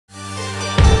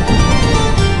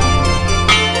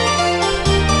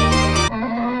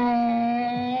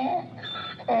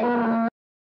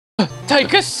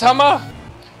Tychus-sama!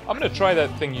 I'm gonna try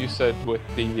that thing you said with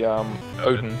the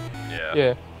Odin. Yeah.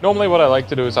 Yeah. Normally what I like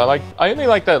to do is I only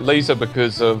like that laser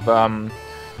because of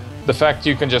the fact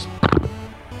you can just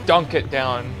dunk it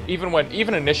down even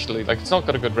initially, like it's not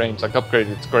got a good range, like upgraded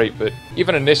it's great, but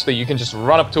even initially you can just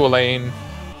run up to a lane,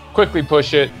 quickly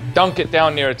push it, dunk it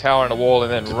down near a tower and a wall,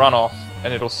 and then run off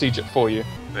and it'll siege it for you.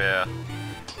 Yeah.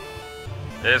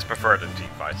 It is preferred in team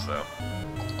fights though.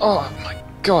 Oh my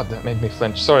god, that made me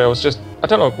flinch. Sorry, I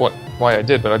don't know why I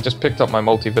did, but I just picked up my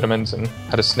multivitamins and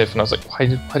had a sniff and I was like, why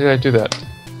did I do that?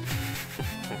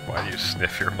 Why do you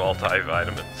sniff your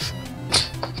multivitamins?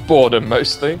 Boredom,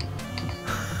 mostly.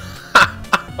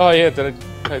 Oh yeah, did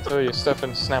I tell you,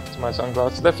 Stefan snapped my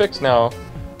sunglasses. They're fixed now,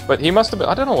 but he must have been,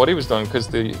 I don't know what he was doing, because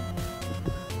the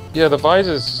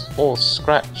visor's all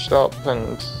scratched up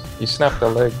and he snapped a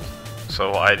leg.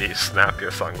 So why do you snap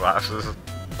your sunglasses?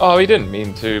 Oh, he didn't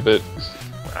mean to, but...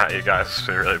 You guys must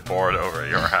be really bored over at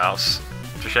your house.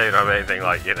 It's a shame you don't have anything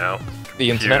like, you know, the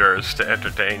computers to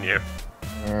entertain you.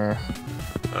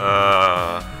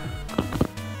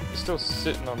 He's still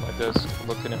sitting on my desk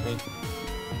looking at me.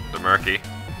 The Murky.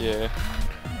 Yeah.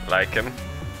 Like him.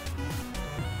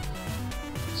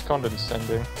 He's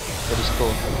condescending, but he's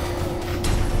cool.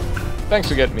 Thanks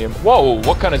for getting me him. Whoa,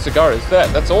 what kind of cigar is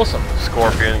that? That's awesome.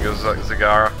 Scorpion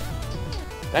cigar.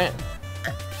 Damn.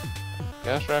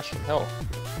 Gas rash from hell.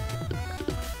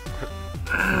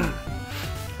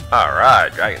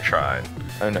 Alright, Dragon Shrine.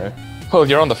 Oh no. Well,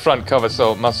 you're on the front cover,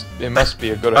 so it must be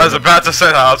a good. I was about to say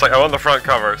that. I was like, I'm on the front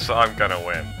cover, so I'm gonna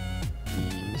win.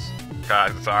 Jeez.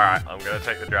 Guys, it's alright. I'm gonna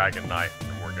take the Dragon Knight,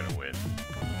 and we're gonna win.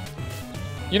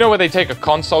 You know where they take a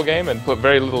console game and put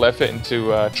very little effort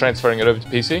into transferring it over to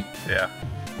PC? Yeah.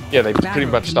 Yeah, they've pretty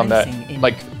much done that.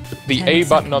 Like, the A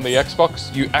button on the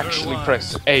Xbox, you actually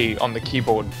press A on the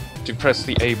keyboard to press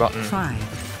the A button. 5,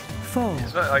 4,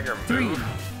 Isn't that like your 3, move?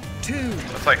 2.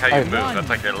 That's like how you move. That's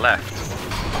like your left.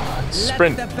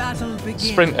 Sprint. Let the battle begin.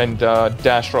 Sprint and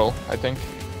dash roll, I think.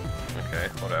 Okay,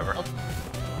 whatever.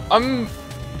 I'm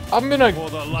gonna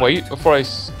wait before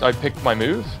I pick my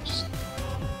move. Just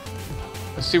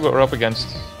let's see what we're up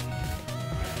against.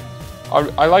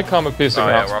 I like armor piercing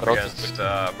yeah, rounds, we're up but against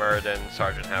Muradin,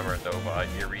 Sergeant Hammer, Nova,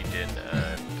 Iridin,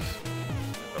 and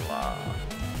Blah.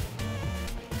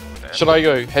 Should I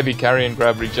go heavy carry and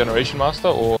grab Regeneration Master,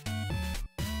 or?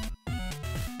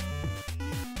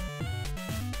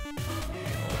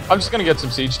 I'm just gonna get some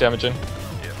siege damage in.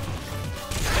 Yep.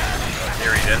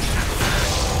 Iridin.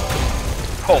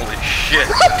 Holy shit!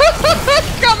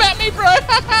 Come at me, bro!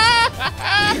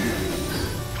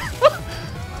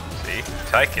 See?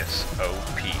 Tychus,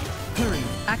 OP. Hurry,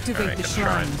 activate Alright, the get the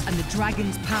shrines, and the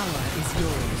dragon's power is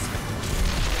yours.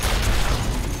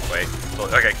 Wait,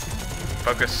 okay.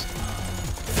 Focus.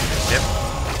 Yep.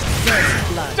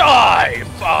 First blood. Die,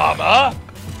 farmer!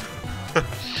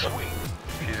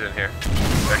 She's in here.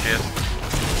 There she is.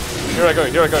 Here I go,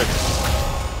 here I go.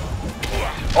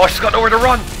 Oh, she's got nowhere to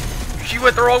run! She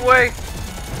went the wrong way!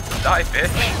 Die,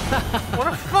 bitch! What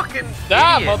a fucking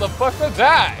Die, idiot. motherfucker,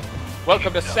 die!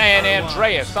 Welcome to San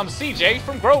Andreas. I'm CJ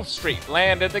from Grove Street.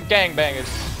 Land of the gangbangers.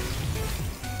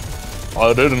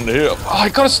 I didn't hear. Oh, I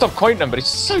gotta stop quoting him, but he's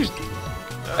so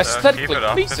aesthetically keep it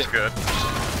up. pleasing. It's good.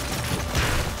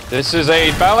 This is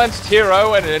a balanced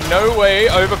hero and in no way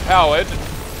overpowered.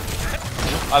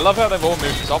 I love how they've all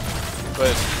moved top,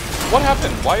 but what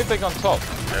happened? Why have they gone top?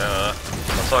 Yeah,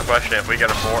 that's not a question. If we get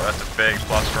a 4, that's a big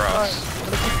plus for us. I'm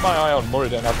gonna keep my eye on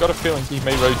Muradin. I've got a feeling he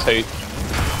may rotate.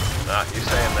 Nah, you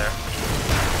stay in there.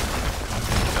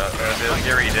 There's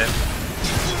Gary did.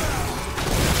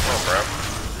 Come on, bro.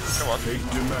 Come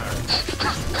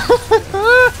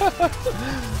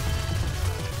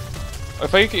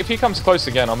on. If he comes close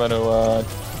again, I'm gonna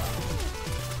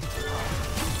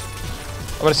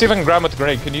see if I can grab him with the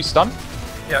grenade. Can you stun?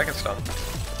 Yeah, I can stun.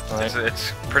 Right.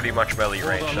 It's pretty much melee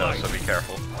range, so be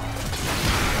careful.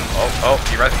 Oh,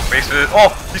 he wasted it. Oh,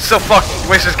 he's so fucked. He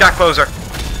wasted his gap closer.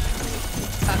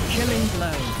 A killing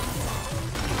blow.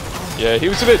 Yeah, he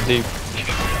was a bit deep.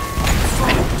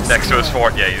 Next to his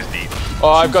fort, yeah, he's deep. Oh,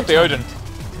 I've got the Odin.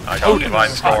 I got Divine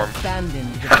Storm.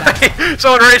 Abandoned the battle.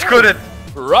 Someone rage quitted.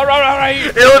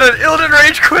 Right. Illidan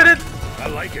rage quitted. I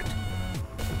like it.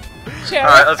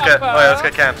 Alright, let's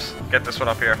get camps. Get this one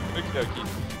up here. Okie dokie.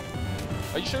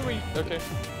 Are you sure we... Okay.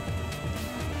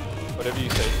 Whatever you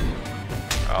say.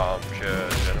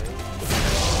 General.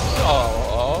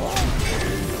 Oh.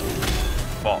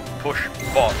 Push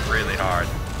bot really hard.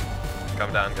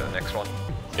 Come down to the next one.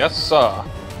 Yes, sir.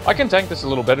 I can tank this a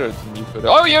little better than you could.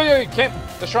 Oh, yeah, camp.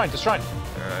 The shrine. Alright.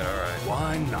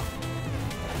 Why not?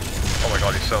 Oh my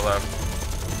god, he's so low.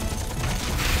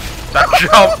 That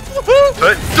jump!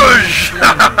 But douche!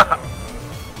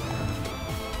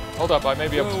 Hold up, I may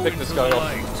be able to pick this guy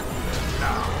off.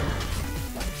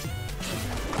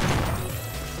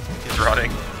 He's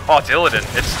running. Oh, it's Illidan.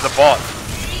 It's the bot.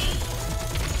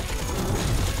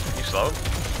 You slow?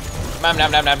 Nom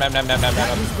nom nom nom nom nom nom nom That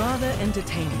nom. was rather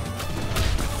entertaining.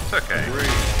 It's okay.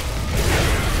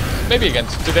 Maybe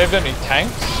against. Do they have any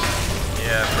tanks?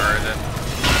 Yeah, Burden.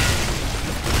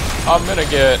 I'm gonna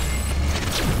get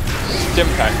Stim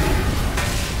Pack.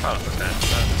 I don't understand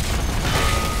that.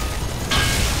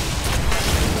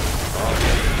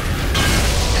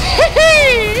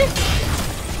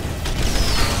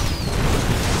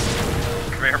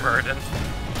 Come here, Burden.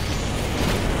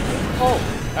 Oh,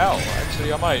 ow.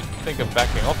 Actually, I might think of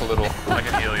backing off a little. I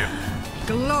can heal you.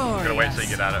 Glorious. I'm gonna wait till you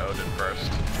get out of Odin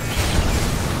first.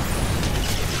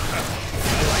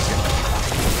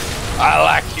 I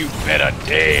like you better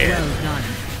dead. Well done.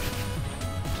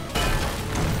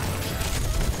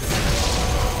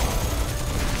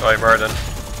 Oi, Burden.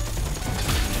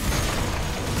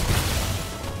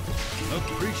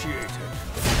 Appreciate it.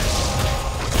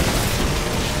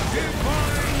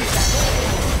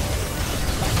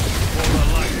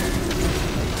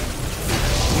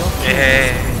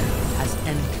 Yeah. Has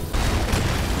ended.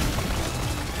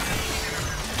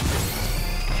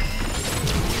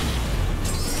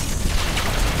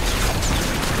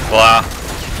 Blah.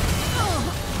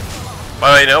 By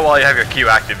the way, you know, while you have your Q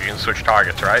active, you can switch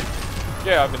targets, right?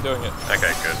 Yeah, I've been doing it.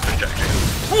 Okay, good. Just checking.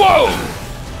 Whoa!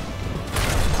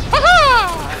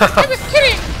 Haha! I was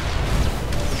kidding!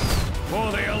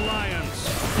 For the Alliance.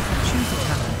 Choose a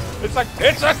talent. It's like,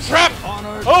 it's a trap!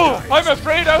 Honor Oh, dies. I'm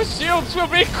afraid our shields will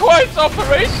be quite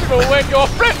operational when your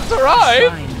friends arrive!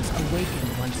 Shrines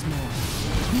awaken once more.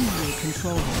 Who will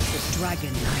control the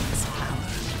Dragon Knight's power?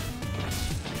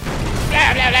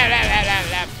 Blah, blah, blah, blah, blah, blah,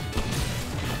 blah.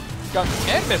 Guns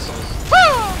and missiles.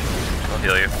 I'll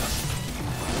heal you.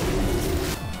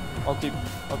 I'll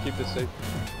keep this safe.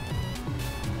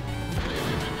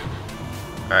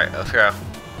 Alright, let's go.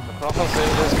 The prophecy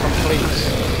is complete.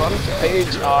 Front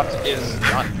page art is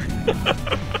done.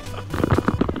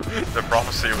 The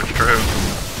prophecy was true.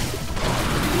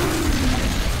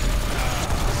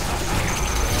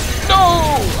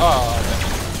 No! Oh,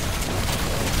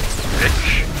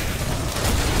 Bitch.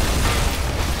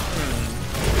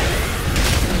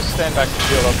 just stand back and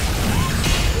heal up.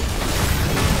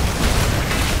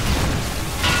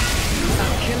 A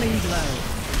killing blow.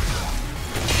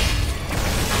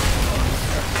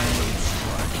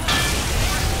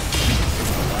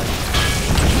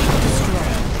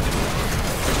 Destroyed.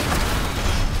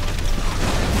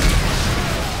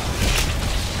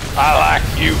 I like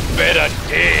you better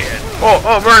dead.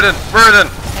 Oh, Burden! Burden!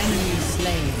 Enemy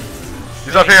slain.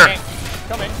 He's up here!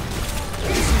 Coming.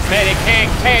 Medic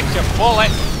can't catch a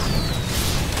bullet.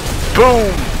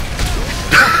 Boom!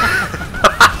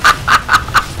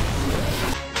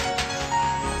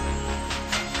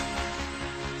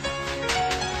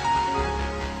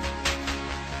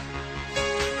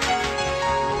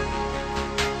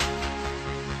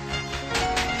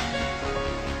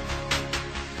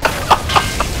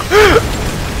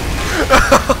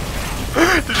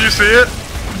 Did you see it?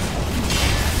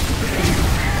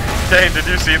 Kane, did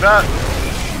you see that?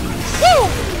 Woo!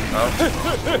 Oh.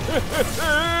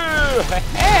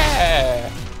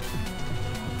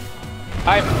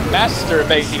 I'm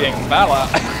masturbating, Vala.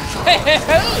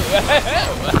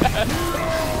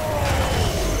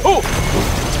 Oh!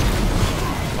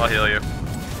 I'll heal you.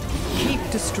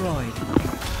 Keep destroyed.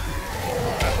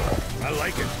 I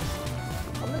like it.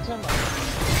 I'm gonna turn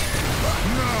my...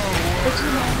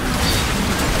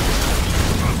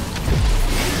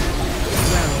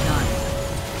 Well done.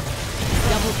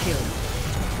 Double kill.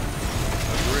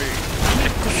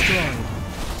 Keep destroyed.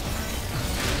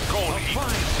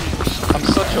 I'm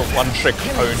such a one-trick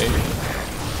pony.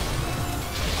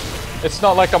 It's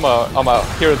not like I'm a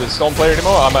Hero of the Storm player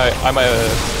anymore. I'm a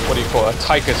what do you call it? A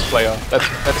Tychus player. That's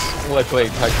all I play.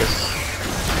 Tychus,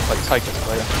 like Tychus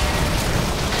player.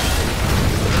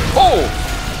 Oh!